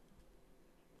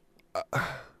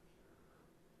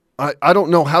I don't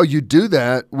know how you do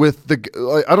that with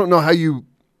I don't know how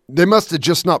they must have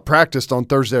just not practiced on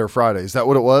Thursday or Friday. Is that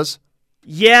what it was?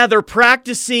 Yeah, they're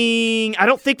practicing. I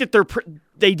don't think that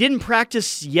they didn't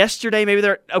practice yesterday. Maybe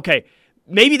they're okay.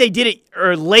 Maybe they did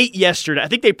it late yesterday. I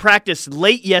think they practiced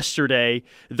late yesterday.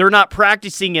 They're not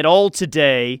practicing at all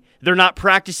today. They're not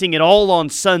practicing at all on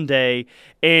Sunday,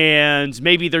 and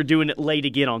maybe they're doing it late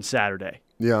again on Saturday.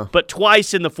 Yeah. But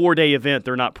twice in the 4-day event,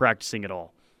 they're not practicing at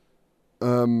all.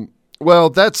 Well,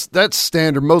 that's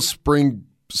standard. Most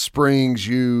springs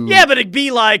you. Yeah, but it'd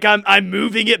be like I'm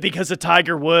moving it because of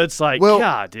Tiger Woods. Like,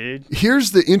 God, dude.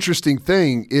 Here's the interesting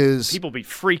thing is people be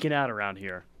freaking out around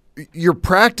here. Your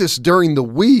practice during the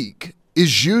week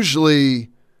is usually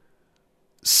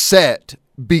set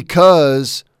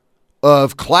because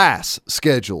of class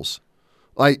schedules.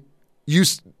 Like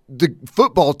the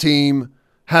football team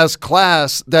has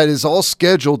class that is all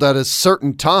scheduled at a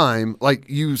certain time. Like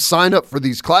you sign up for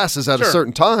these classes at a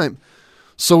certain time,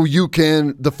 so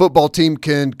the football team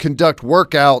can conduct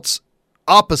workouts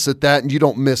opposite that, and you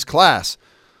don't miss class.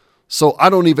 So I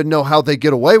don't even know how they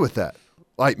get away with that.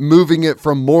 Like moving it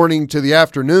from morning to the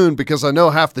afternoon, because I know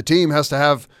half the team has to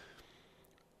have,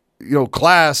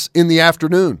 class in the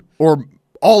afternoon, or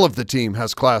all of the team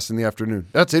has class in the afternoon.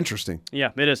 That's interesting. Yeah,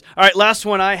 it is. All right, last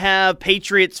one I have.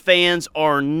 Patriots fans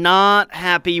are not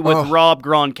happy with Rob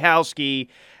Gronkowski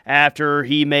after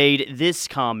he made this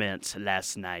comment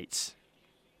last night.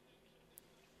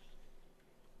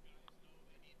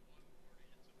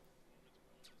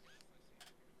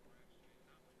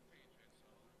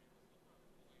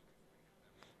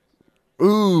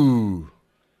 Ooh.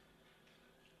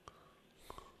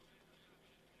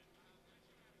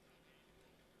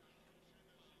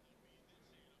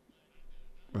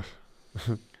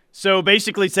 So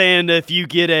basically saying if you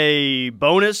get a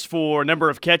bonus for a number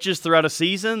of catches throughout a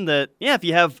season, that, if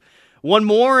you have one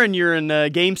more and you're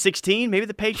in game 16, maybe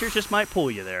the Patriots just might pull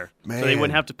you there. Man. So they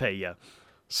wouldn't have to pay you.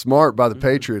 Smart by the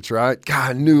Patriots, right? God,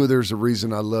 I knew there's a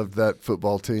reason I loved that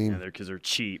football team. Yeah, because they're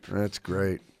cheap. That's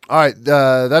great. All right,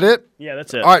 that it? Yeah,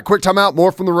 that's it. All right, quick timeout.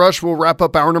 More from The Rush. We'll wrap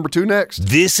up hour number 2 next.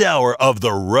 This hour of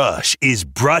The Rush is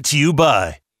brought to you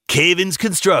by Cavens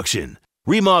Construction.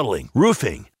 Remodeling,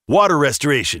 roofing, water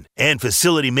restoration, and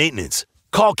facility maintenance.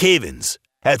 Call Cavens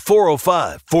at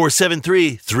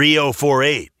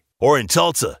 405-473-3048 or in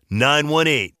Tulsa,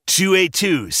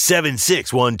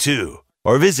 918-282-7612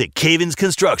 or visit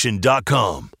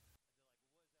cavensconstruction.com.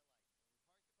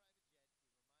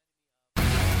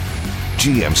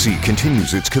 GMC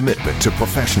continues its commitment to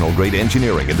professional-grade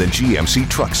engineering in the GMC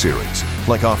Truck Series,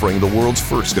 like offering the world's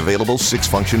first available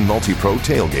 6-function multi-pro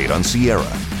tailgate on Sierra.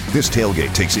 This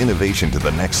tailgate takes innovation to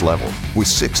the next level with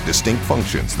 6 distinct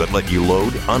functions that let you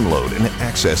load, unload, and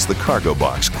access the cargo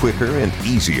box quicker and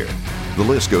easier. The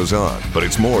list goes on, but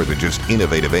it's more than just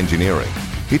innovative engineering.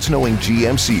 It's knowing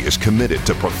GMC is committed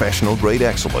to professional-grade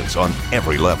excellence on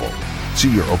every level.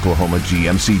 See your Oklahoma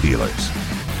GMC dealers.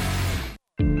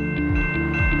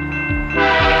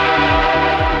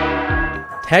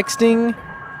 Texting,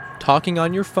 talking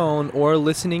on your phone, or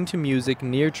listening to music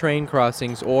near train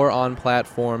crossings or on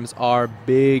platforms are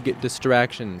big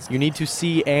distractions. You need to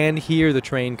see and hear the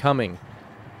train coming.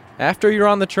 After you're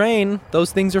on the train,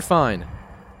 those things are fine.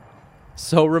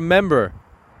 So remember,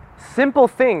 Simple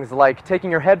things like taking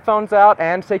your headphones out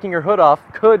and taking your hood off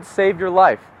could save your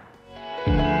life.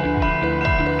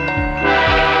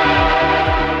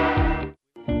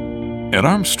 At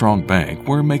Armstrong Bank,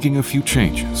 we're making a few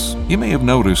changes. You may have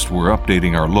noticed we're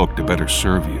updating our look to better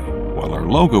serve you. While our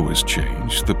logo has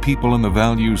changed, the people and the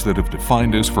values that have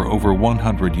defined us for over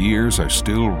 100 years are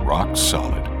still rock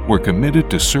solid. We're committed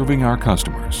to serving our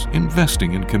customers,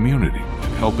 investing in community,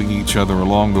 and helping each other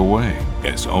along the way,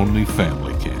 as only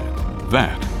family can.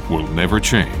 That will never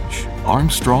change.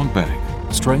 Armstrong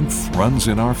Bank. Strength runs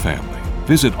in our family.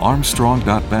 Visit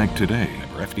armstrong.bank today.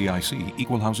 Member FDIC,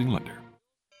 Equal Housing Lender.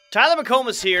 Tyler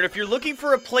McComas here, and if you're looking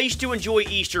for a place to enjoy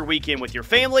Easter weekend with your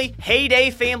family, Heyday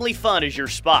Family Fun is your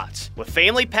spot. With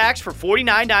family packs for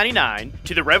 $49.99,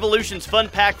 to the Revolutions Fun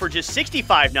Pack for just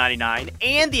 $65.99,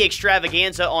 and the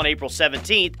Extravaganza on April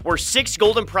 17th, where 6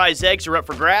 golden prize eggs are up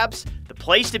for grabs, the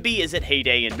place to be is at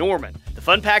Heyday in Norman. The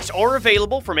fun packs are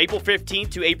available from April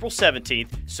 15th to April 17th,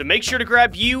 so make sure to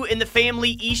grab you and the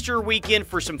family Easter weekend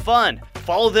for some fun.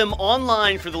 Follow them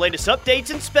online for the latest updates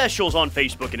and specials on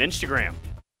Facebook and Instagram.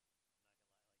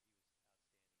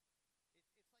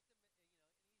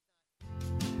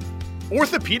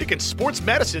 Orthopedic and Sports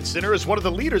Medicine Center is one of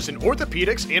the leaders in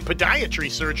orthopedics and podiatry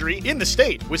surgery in the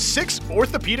state. With 6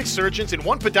 orthopedic surgeons and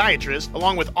 1 podiatrist,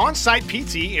 along with on-site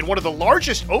PT and one of the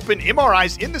largest open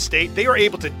MRIs in the state, they are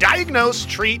able to diagnose,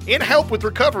 treat, and help with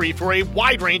recovery for a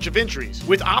wide range of injuries.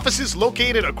 With offices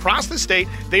located across the state,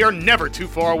 they are never too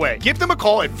far away. Give them a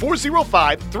call at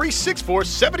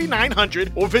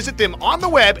 405-364-7900 or visit them on the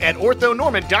web at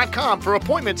orthonorman.com for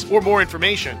appointments or more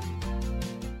information.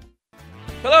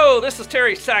 Hello, this is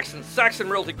Terry Saxon, Saxon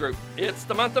Realty Group. It's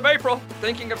the month of April.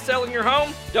 Thinking of selling your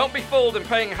home? Don't be fooled in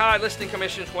paying high listing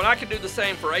commissions when I can do the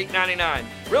same for $8.99.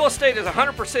 Real estate is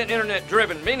 100% internet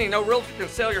driven, meaning no realtor can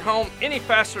sell your home any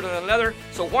faster than another,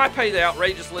 so why pay the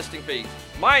outrageous listing fees?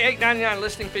 My $8.99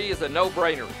 listing fee is a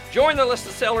no-brainer. Join the list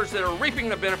of sellers that are reaping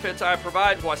the benefits I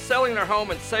provide while selling their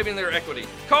home and saving their equity.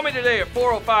 Call me today at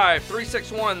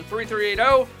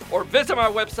 405-361-3380 or visit my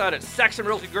website at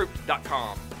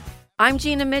saxonrealtygroup.com. I'm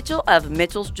Gina Mitchell of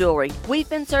Mitchell's Jewelry. We've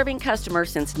been serving customers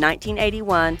since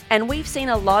 1981, and we've seen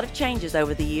a lot of changes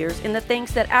over the years in the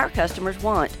things that our customers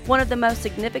want. One of the most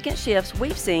significant shifts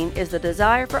we've seen is the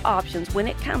desire for options when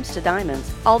it comes to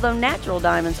diamonds. Although natural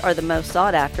diamonds are the most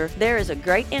sought after, there is a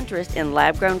great interest in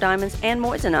lab-grown diamonds and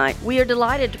moissanite. We are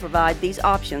delighted to provide these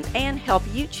options and help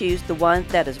you choose the one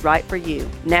that is right for you.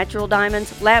 Natural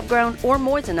diamonds, lab-grown, or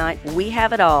moissanite, we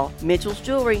have it all. Mitchell's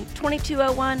Jewelry,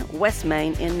 2201 West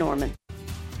Main in Norman.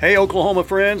 Hey Oklahoma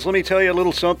friends, let me tell you a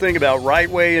little something about Right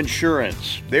Way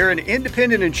Insurance. They're an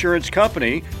independent insurance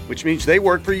company, which means they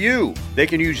work for you. They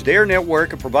can use their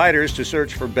network of providers to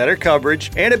search for better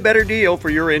coverage and a better deal for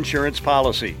your insurance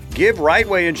policy. Give Right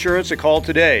Way Insurance a call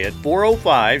today at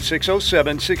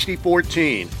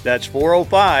 405-607-6014. That's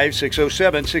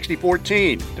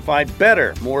 405-607-6014 to find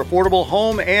better, more affordable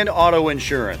home and auto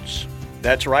insurance.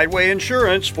 That's Right Way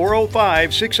Insurance,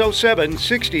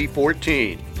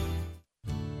 405-607-6014.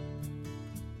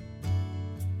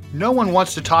 No one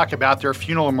wants to talk about their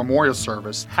funeral and memorial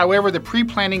service. However, the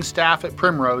pre-planning staff at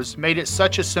Primrose made it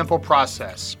such a simple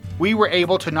process. We were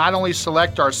able to not only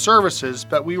select our services,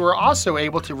 but we were also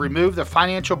able to remove the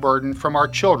financial burden from our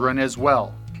children as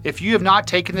well. If you have not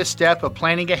taken the step of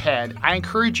planning ahead, I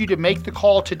encourage you to make the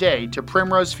call today to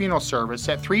Primrose Funeral Service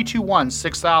at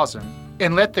 321-6000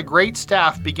 and let the great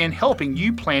staff begin helping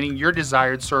you planning your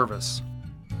desired service.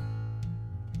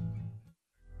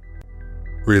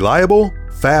 Reliable,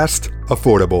 fast,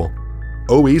 affordable.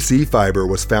 OEC Fiber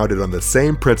was founded on the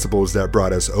same principles that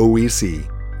brought us OEC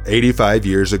 85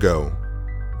 years ago.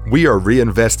 We are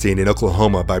reinvesting in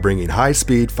Oklahoma by bringing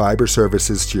high-speed fiber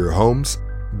services to your homes,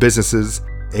 businesses,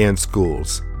 and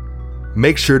schools.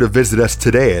 Make sure to visit us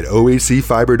today at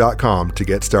oecfiber.com to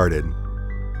get started.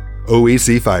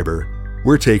 OEC Fiber.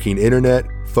 We're taking internet,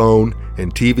 phone,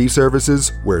 and TV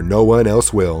services where no one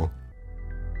else will.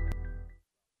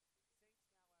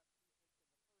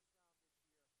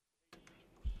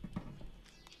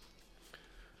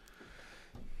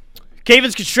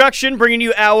 Cavens Construction bringing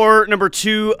you hour number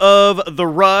 2 of The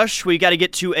Rush. We got to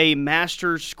get to a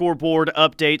Masters scoreboard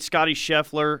update. Scotty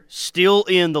Scheffler still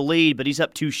in the lead, but he's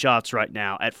up 2 shots right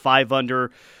now at 5 under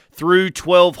through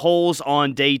 12 holes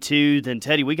on day 2. Then,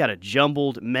 Teddy, we got a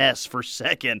jumbled mess for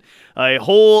second. A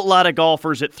whole lot of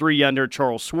golfers at 3 under.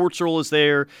 Charles Schwartzel is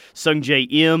there.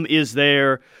 Sungjae Im is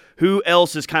there. Who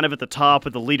else is kind of at the top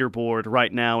of the leaderboard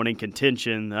right now and in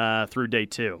contention through day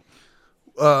 2?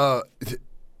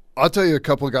 I'll tell you a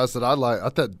couple of guys that I like. I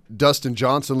thought Dustin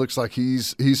Johnson looks like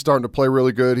he's starting to play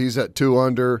really good. He's at 2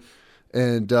 under.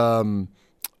 And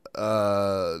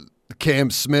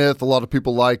Cam Smith, a lot of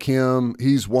people like him.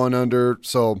 He's 1 under,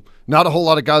 so not a whole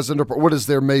lot of guys under par. What is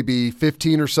there, maybe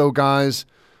 15 or so guys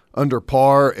under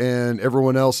par, and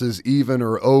everyone else is even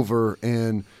or over,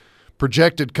 and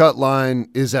projected cut line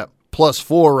is at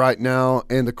 +4 right now,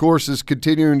 and the course is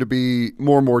continuing to be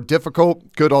more and more difficult.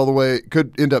 Could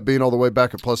end up being all the way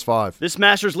back at +5. This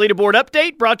Masters leaderboard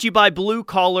update brought to you by Blue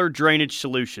Collar Drainage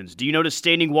Solutions. Do you notice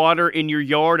standing water in your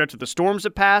yard after the storms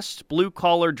have passed? Blue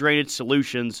Collar Drainage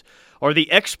Solutions are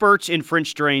the experts in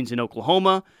French drains in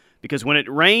Oklahoma, because when it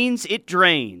rains, it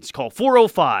drains. Call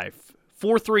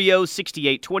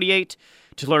 405-430-6828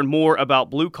 to learn more about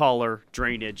Blue Collar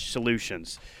Drainage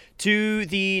Solutions. To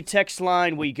the text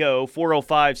line we go,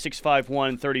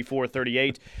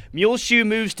 405-651-3438. Muleshoe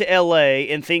moves to L.A.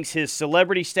 and thinks his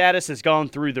celebrity status has gone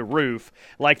through the roof,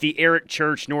 like the Eric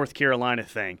Church, North Carolina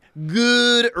thing.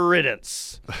 Good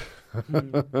riddance.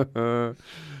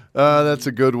 That's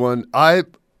a good one. I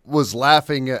was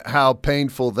laughing at how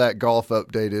painful that golf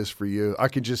update is for you. I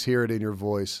can just hear it in your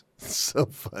voice. It's so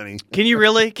funny. Can you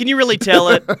really tell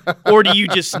it, or do you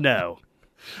just know?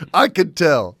 I could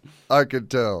tell.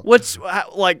 What's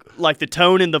like the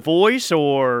tone in the voice,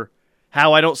 or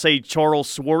how I don't say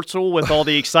Charles Schwartzel with all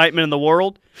the excitement in the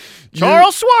world?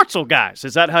 Charles Schwartzel, guys.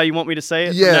 Is that how you want me to say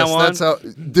it? Yes, from now on? That's how.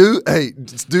 Do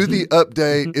the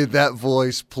update in that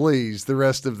voice, please. The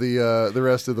rest of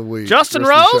the week. Justin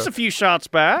Rose, a few shots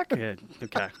back. Yeah,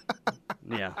 okay.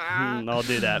 Yeah, I'll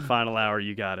do that. Final hour,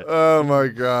 you got it. Oh my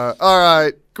God! All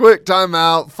right, quick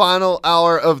timeout. Final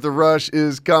hour of the Rush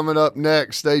is coming up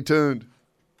next. Stay tuned.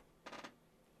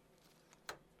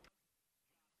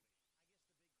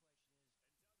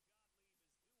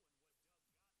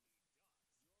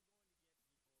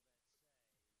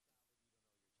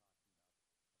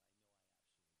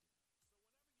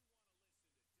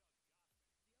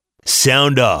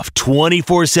 Sound off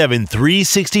 24/7,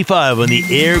 365 on the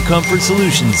Air Comfort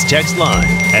Solutions text line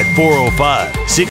at 405-6